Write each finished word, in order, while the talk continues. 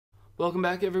Welcome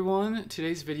back, everyone.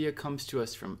 Today's video comes to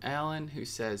us from Alan, who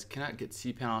says, cannot get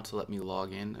cPanel to let me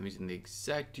log in. I'm using the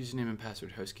exact username and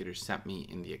password HostGator sent me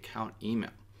in the account email.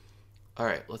 All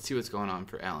right, let's see what's going on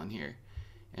for Alan here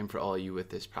and for all of you with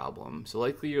this problem. So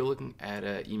likely you're looking at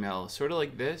an email sort of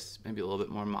like this, maybe a little bit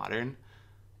more modern,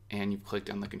 and you've clicked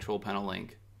on the control panel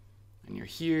link and you're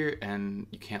here and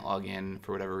you can't log in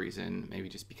for whatever reason, maybe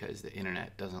just because the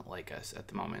internet doesn't like us at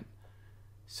the moment.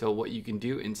 So what you can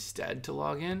do instead to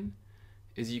log in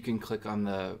is you can click on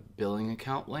the billing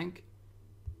account link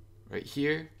right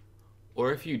here,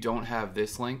 or if you don't have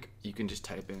this link, you can just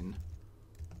type in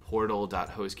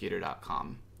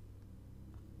portal.hostgator.com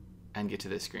and get to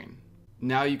this screen.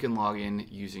 Now you can log in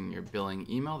using your billing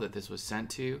email that this was sent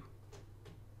to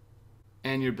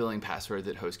and your billing password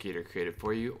that HostGator created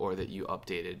for you or that you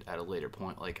updated at a later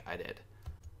point like I did.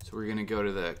 So we're gonna go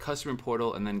to the customer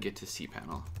portal and then get to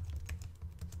cPanel.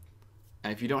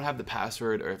 And if you don't have the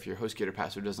password, or if your HostGator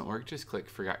password doesn't work, just click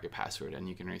forgot your password and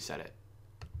you can reset it.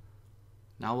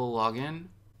 Now we'll log in.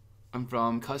 And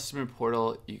from customer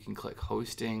portal, you can click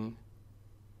hosting,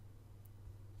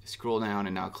 scroll down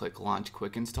and now click launch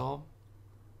quick install.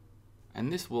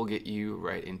 And this will get you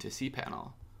right into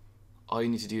cPanel. All you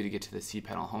need to do to get to the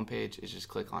cPanel homepage is just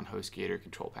click on HostGator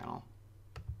control panel.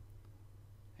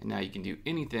 And now you can do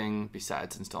anything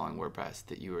besides installing WordPress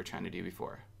that you were trying to do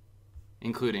before,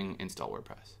 including install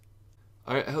WordPress.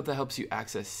 All right, I hope that helps you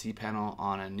access cPanel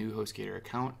on a new HostGator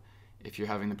account if you're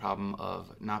having the problem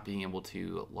of not being able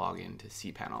to log into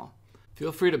cPanel.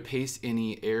 Feel free to paste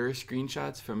any error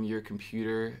screenshots from your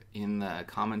computer in the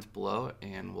comments below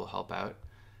and we'll help out.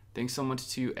 Thanks so much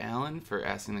to Alan for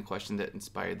asking the question that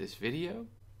inspired this video.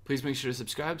 Please make sure to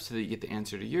subscribe so that you get the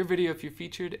answer to your video if you're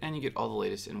featured and you get all the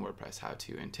latest in WordPress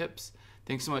how-to and tips.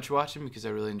 Thanks so much for watching because I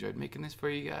really enjoyed making this for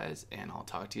you guys, and I'll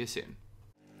talk to you soon.